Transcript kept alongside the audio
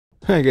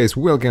Hi guys,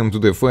 welcome to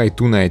the Fight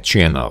Tonight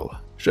channel.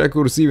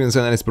 Shakur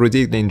Stevenson is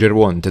predicting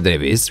Gervonta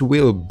Davis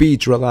will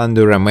beat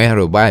Rolando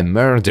Romero by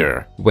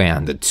murder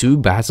when the two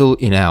battle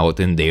it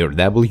out in their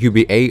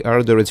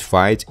WBA-ordered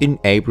fight in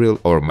April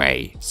or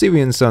May.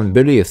 Stevenson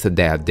believes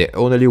that the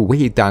only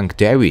way Tank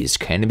Davis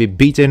can be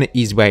beaten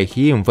is by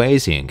him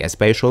facing a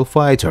special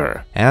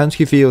fighter, and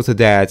he feels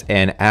that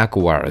an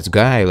awkward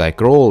guy like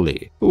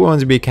Rolly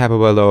won't be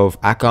capable of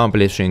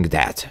accomplishing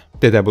that.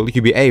 The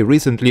WBA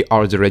recently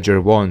ordered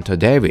Gervonta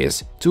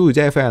Davis to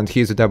defend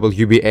his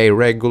WBA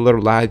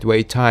regular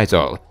lightweight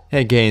title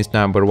against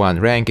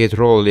 #1 ranked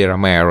Rolando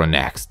Romero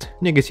next.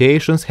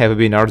 Negotiations have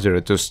been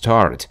ordered to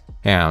start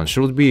and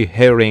should be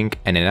hearing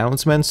an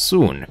announcement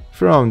soon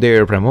from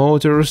their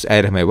promoters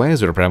at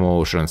Mayweather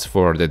Promotions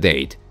for the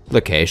date,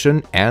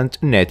 location and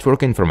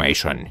network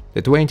information.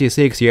 The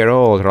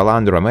 26-year-old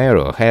Rolando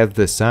Romero has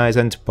the size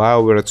and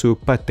power to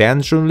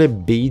potentially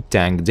beat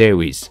Tank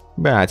Davis,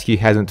 but he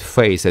hasn't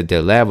faced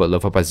the level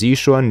of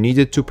opposition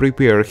needed to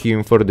prepare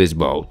him for this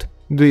bout.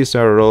 These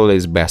are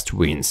Rolly's best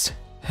wins: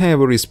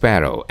 Avery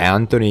Sparrow,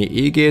 Anthony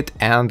Igit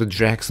and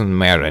Jackson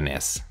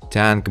Marinis.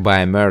 Tank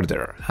by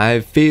murder. I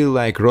feel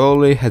like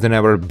Rolly has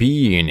never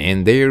been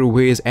in there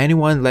with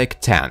anyone like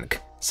Tank,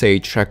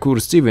 said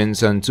Shakur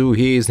Stevenson to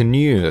his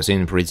news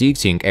in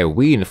predicting a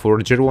win for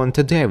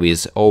Gervonta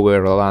Davis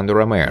over Rolando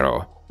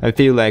Romero. I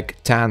feel like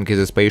Tank is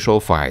a special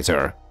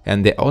fighter,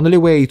 and the only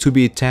way to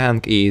beat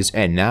Tank is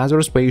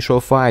another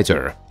special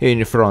fighter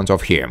in front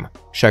of him,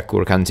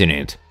 Shakur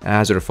continued.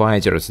 Other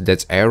fighters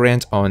that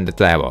aren't on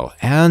that level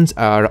and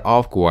are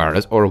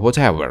awkward or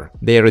whatever,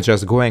 they're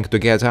just going to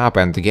get up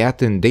and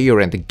get in there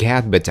and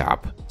get beat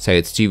up,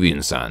 said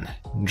Stevenson.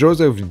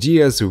 Joseph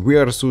Diaz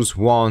vs.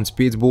 Wants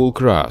Pitbull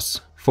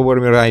Cross.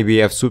 Former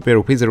IBF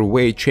super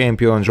featherweight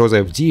champion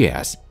Joseph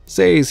Diaz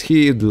says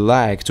he'd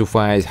like to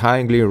fight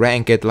highly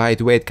ranked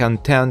lightweight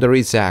contender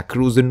Isaac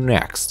Cruz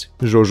next.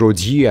 Jojo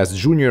Diaz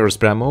Jr.'s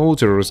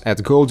promoters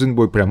at Golden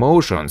Boy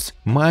Promotions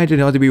might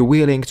not be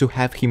willing to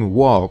have him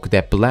walk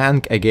the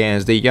plank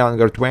against the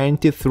younger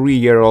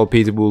 23-year-old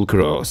Pitbull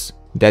Cruz.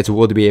 That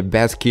would be a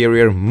bad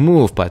career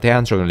move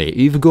potentially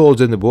if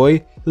Golden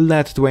Boy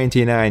let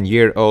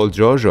 29-year-old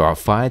Jojo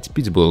fight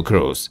Pitbull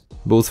Cruz.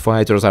 Both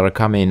fighters are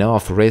coming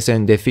off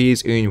recent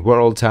defeats in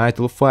world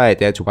title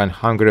fight at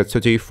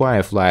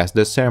 135 last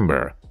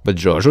December, but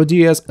Jojo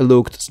Diaz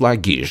looked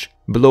sluggish,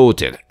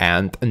 bloated,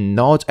 and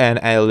not an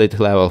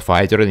elite-level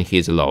fighter in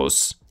his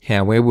loss.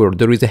 However,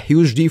 there is a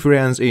huge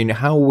difference in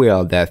how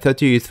well the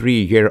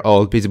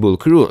 33-year-old Pitbull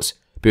Cruz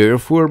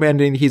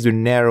performed in his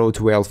narrow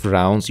 12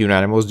 rounds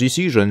unanimous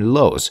decision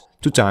loss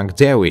to Tank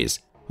Davis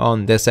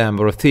on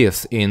December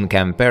 5th in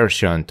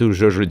comparison to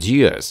Jojo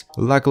Diaz's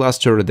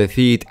lackluster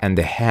defeat at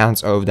the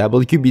hands of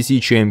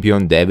WBC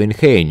champion Devin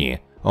Haney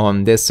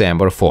on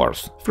December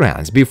 4th.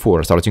 Friends,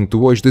 before starting to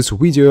watch this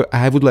video,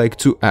 I would like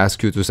to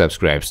ask you to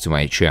subscribe to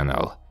my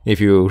channel.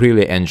 If you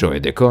really enjoy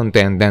the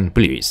content, then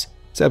please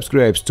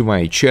subscribe to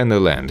my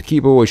channel and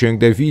keep watching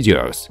the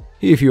videos.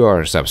 If you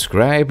are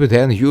subscribed,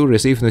 then you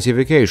receive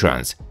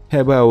notifications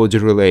about the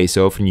release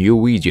of new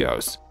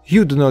videos.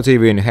 You do not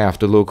even have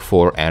to look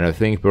for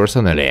anything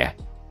personally.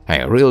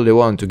 I really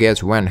want to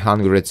get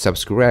 100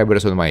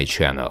 subscribers on my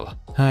channel.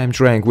 I'm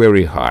trying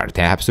very hard,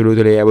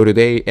 absolutely every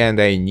day, and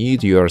I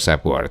need your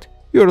support.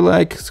 Your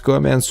likes,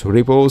 comments,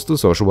 reposts to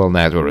social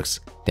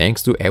networks.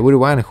 Thanks to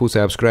everyone who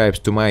subscribes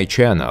to my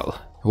channel.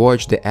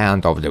 Watch the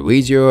end of the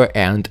video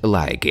and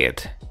like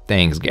it.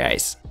 Thanks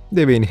guys.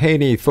 Devin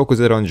Haney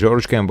focused on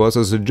George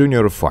Kambosos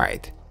Jr.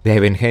 fight.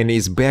 Devin Haney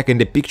is back in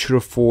the picture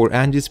for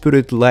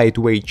undisputed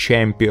lightweight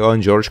champion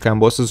George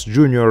Kambosos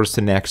Jr.'s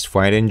next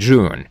fight in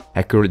June.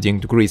 According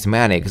to Chris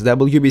Mannix,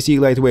 WBC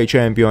lightweight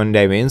champion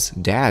Devin's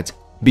dad,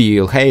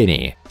 Bill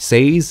Haney,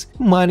 says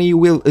money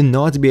will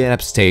not be an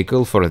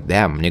obstacle for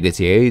them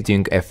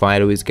negotiating a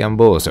fight with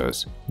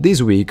Kambosos.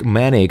 This week,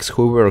 Mannix,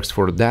 who works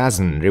for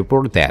DAZN,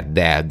 reported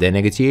that the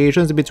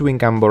negotiations between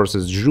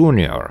Kambosos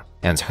Jr.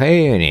 and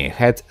Haney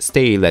had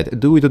stalled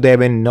due to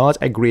Devin not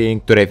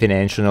agreeing to the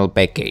financial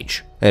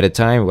package. At the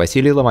time,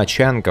 Vasily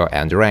Lomachenko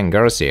and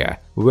Garcia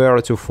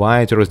were two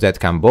fighters that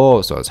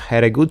Kambosos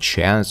had a good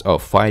chance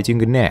of fighting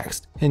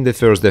next in the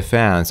first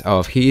defense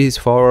of his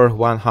four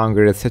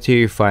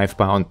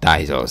 135-pound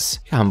titles.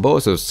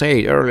 Kambosos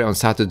said early on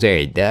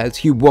Saturday that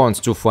he wants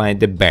to fight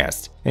the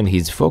best, and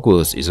his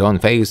focus is on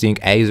facing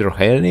either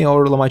Haney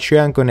or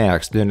Lomachenko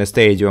next in a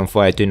stadium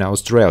fight in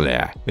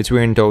Australia.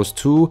 Between those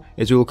two,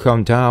 it will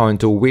come down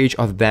to which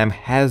of them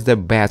has the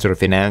better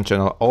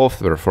financial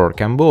offer for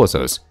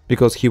Kambosos,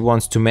 because he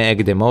wants to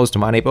make the most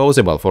money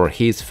possible for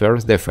his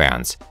first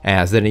defense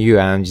as the new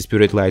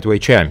undisputed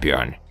lightweight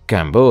champion.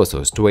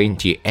 Kambosos,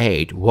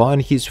 28, won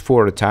his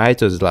 4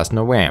 titles last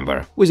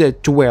November with a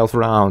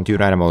 12-round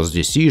unanimous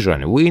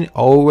decision win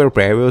over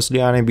previously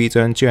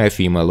unbeaten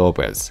Teofimo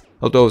Lopez.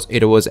 Although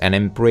it was an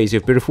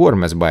impressive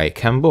performance by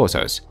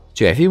Kambosos,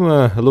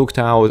 Teofimo looked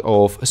out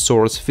of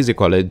sorts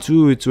physically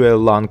due to a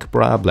lung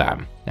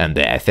problem and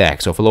the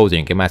effects of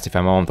losing a massive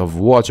amount of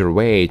water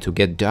weight to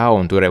get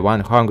down to the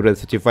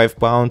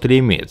 135-pound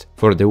limit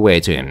for the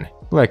weight-in.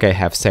 Like I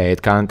have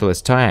said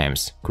countless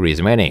times,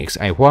 Chris Mannix,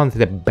 I want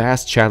the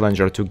best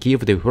challenger to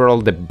give the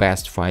world the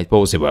best fight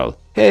possible.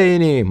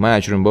 Haney,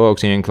 Matchroom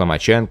Boxing,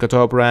 Lomachenko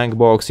Top Rank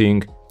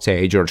Boxing,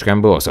 say George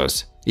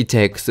Kambosos. It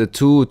takes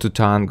two to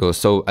tango,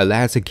 so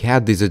let's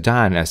get this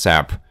done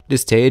ASAP. The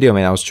stadium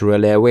in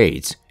Australia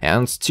waits,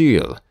 and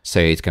still,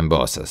 said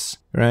Kambosos.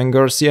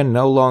 Garcia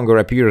no longer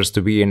appears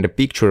to be in the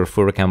picture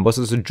for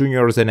Kambosos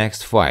Jr.'s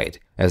next fight,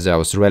 as the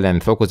Australian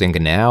focusing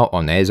now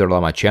on either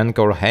Lomachenko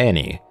or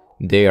Haney.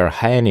 They are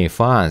Haney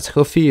fans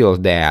who feel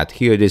that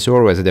he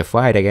deserves the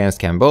fight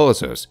against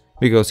Kambosos,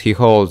 because he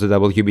holds the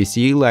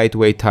WBC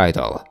lightweight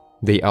title.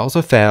 They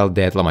also felt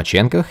that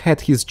Lomachenko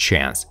had his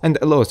chance and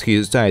lost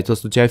his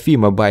titles to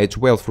Teofimo by a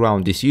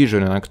 12th-round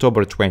decision in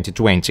October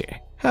 2020.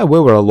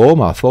 However,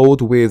 Loma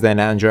fought with an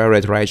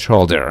injured right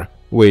shoulder,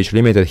 which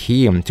limited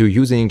him to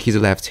using his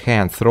left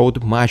hand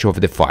throughout much of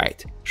the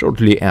fight.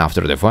 Shortly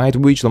after the fight,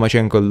 which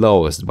Lomachenko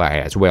lost by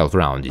a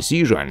 12th-round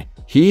decision,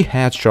 he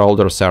had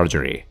shoulder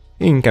surgery.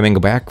 In coming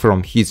back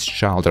from his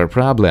shoulder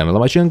problem,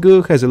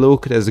 Lomachenko has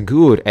looked as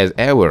good as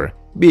ever,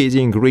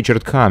 beating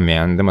Richard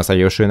Comey and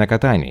Masayoshi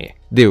Nakatani.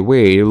 The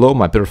way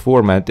Loma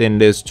performed in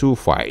these two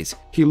fights,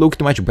 he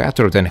looked much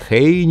better than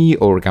Haney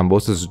or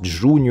Kambosos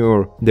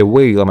Jr. The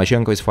way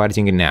Lomachenko is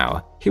fighting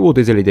now, he would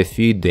easily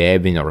defeat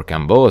Devin or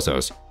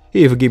Kambosos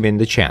if given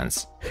the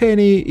chance.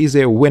 Haney is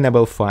a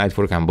winnable fight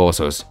for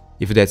Kambosos,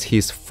 if that's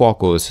his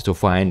focus to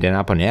find an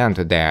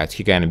opponent that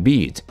he can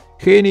beat.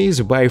 Haney is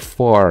by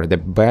far the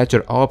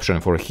better option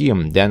for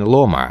him than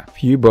Loma.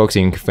 Few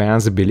boxing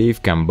fans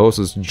believe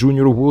Kambosos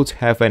Jr. would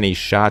have any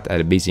shot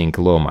at beating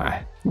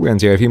Loma. When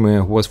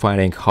Teofimo was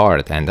fighting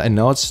hard and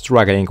not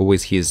struggling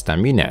with his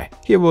stamina,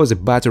 he was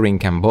battering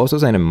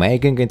Kambosos and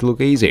making it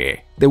look easy.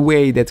 The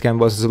way that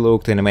Kambosos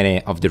looked in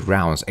many of the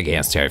rounds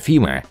against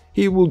Teofimo,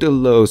 he would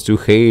lose to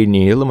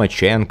Haney,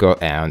 Lomachenko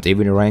and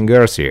even Ryan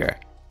Garcia.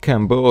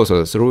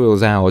 Kambosos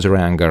rules out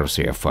Ryan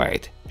Garcia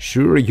fight.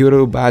 Sure, you're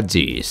a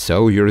buddy,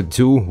 so you're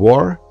do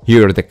war?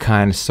 You're the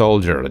kind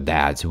soldier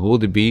that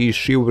would be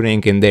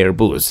shivering in their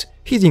boots,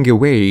 hiding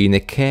away in a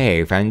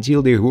cave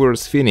until the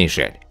horse finish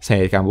it,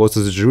 said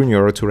Kambosos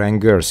Jr. to Ryan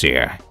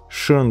Garcia.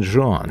 Sean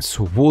Jones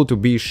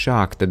would be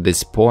shocked at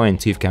this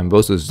point if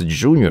Kambosos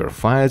Jr.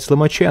 fights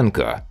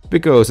Lomachenko,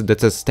 because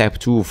that's a step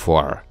too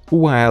far.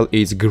 While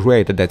it's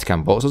great that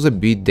Kambosos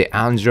beat the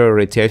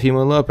injured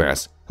Teofimo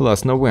Lopez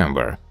last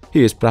November,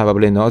 he is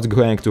probably not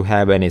going to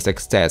have any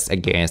success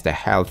against a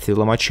healthy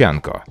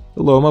Lomachenko.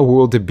 Loma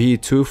would be a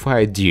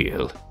two-fight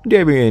deal.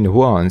 Devin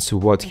wants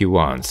what he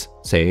wants,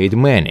 said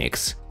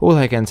Mannix. All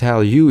I can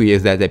tell you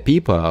is that the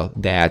people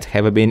that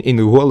have been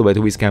involved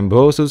with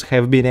Kambosos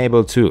have been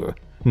able to.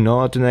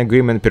 Not an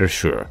agreement per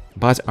sure,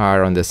 but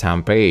are on the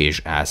same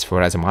page as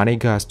far as money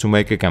goes to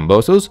make a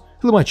Kambosos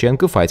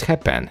Lomachenko fight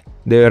happen.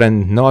 They are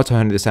not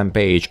on the same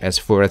page as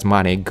far as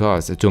money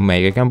goes to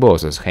make a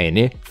Kambosos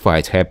Haney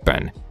fight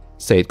happen,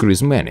 said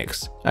Chris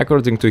Mannix.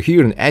 According to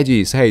him,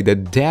 Eddie said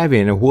that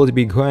Devin would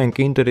be going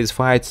into this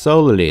fight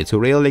solely to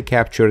really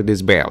capture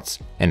these belts,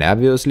 and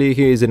obviously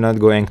he is not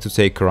going to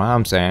take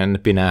crumbs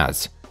and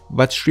peanuts.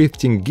 But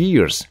shifting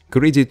gears,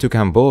 credit to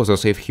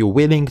Kambosos if he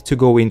willing to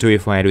go into a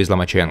fight with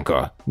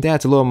Lomachenko.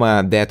 That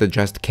Loma that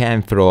just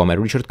came from a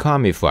Richard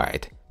Comey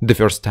fight, the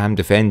first time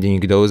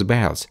defending those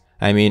belts.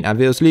 I mean,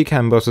 obviously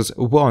Kambosos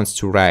wants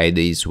to ride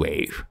this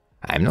wave.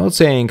 I'm not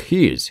saying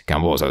he's,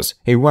 Kambosos,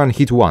 a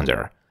one-hit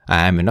wonder.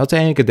 I'm not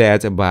saying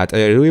that, but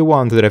I really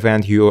want to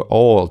defend your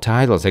all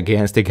titles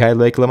against a guy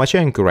like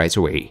Lomachenko right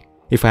away.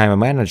 If I'm a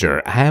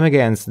manager, I'm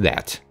against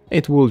that.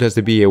 It will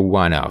just be a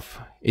one-off.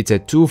 It's a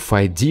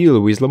two-fight deal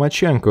with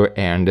Lomachenko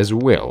and as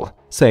well,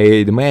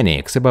 said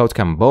Mannix about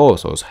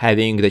Kambosos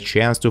having the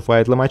chance to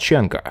fight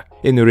Lomachenko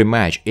in a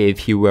rematch if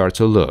he were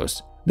to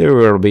lose. There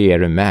will be a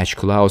rematch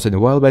clause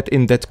involved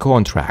in that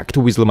contract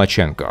with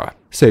Lomachenko,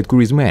 said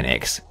Chris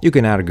Mannix. You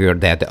can argue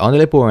that the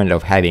only point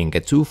of having a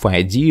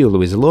two-fight deal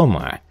with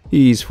Loma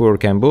is for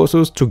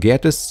Kambosos to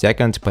get a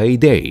second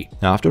payday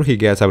after he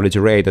gets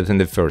obliterated in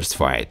the first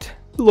fight.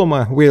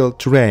 Loma will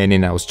train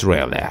in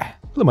Australia.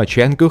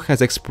 Lomachenko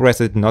has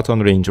expressed not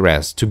only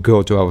interest to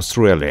go to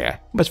Australia,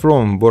 but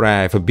from what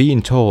I've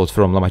been told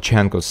from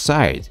Lomachenko's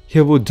side, he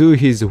would do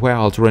his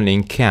wild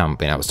training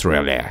camp in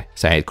Australia,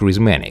 said Chris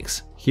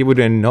Mannix. He would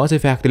not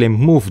effectively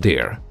move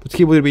there, but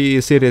he would be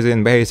a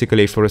citizen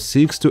basically for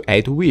 6 to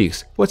 8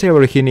 weeks,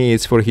 whatever he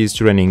needs for his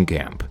training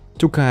camp.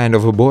 To kind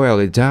of boil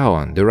it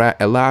down, there are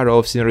a lot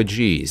of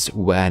synergies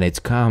when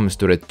it comes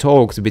to the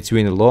talks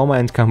between Loma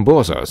and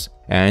Kambosos,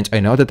 and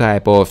another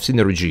type of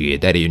synergy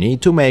that you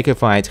need to make a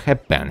fight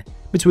happen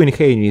between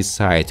Haney's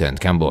side and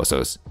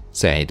Kambosos,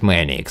 said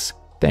Mannix.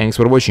 Thanks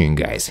for watching,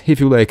 guys. If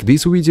you like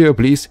this video,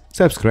 please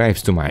subscribe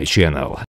to my channel.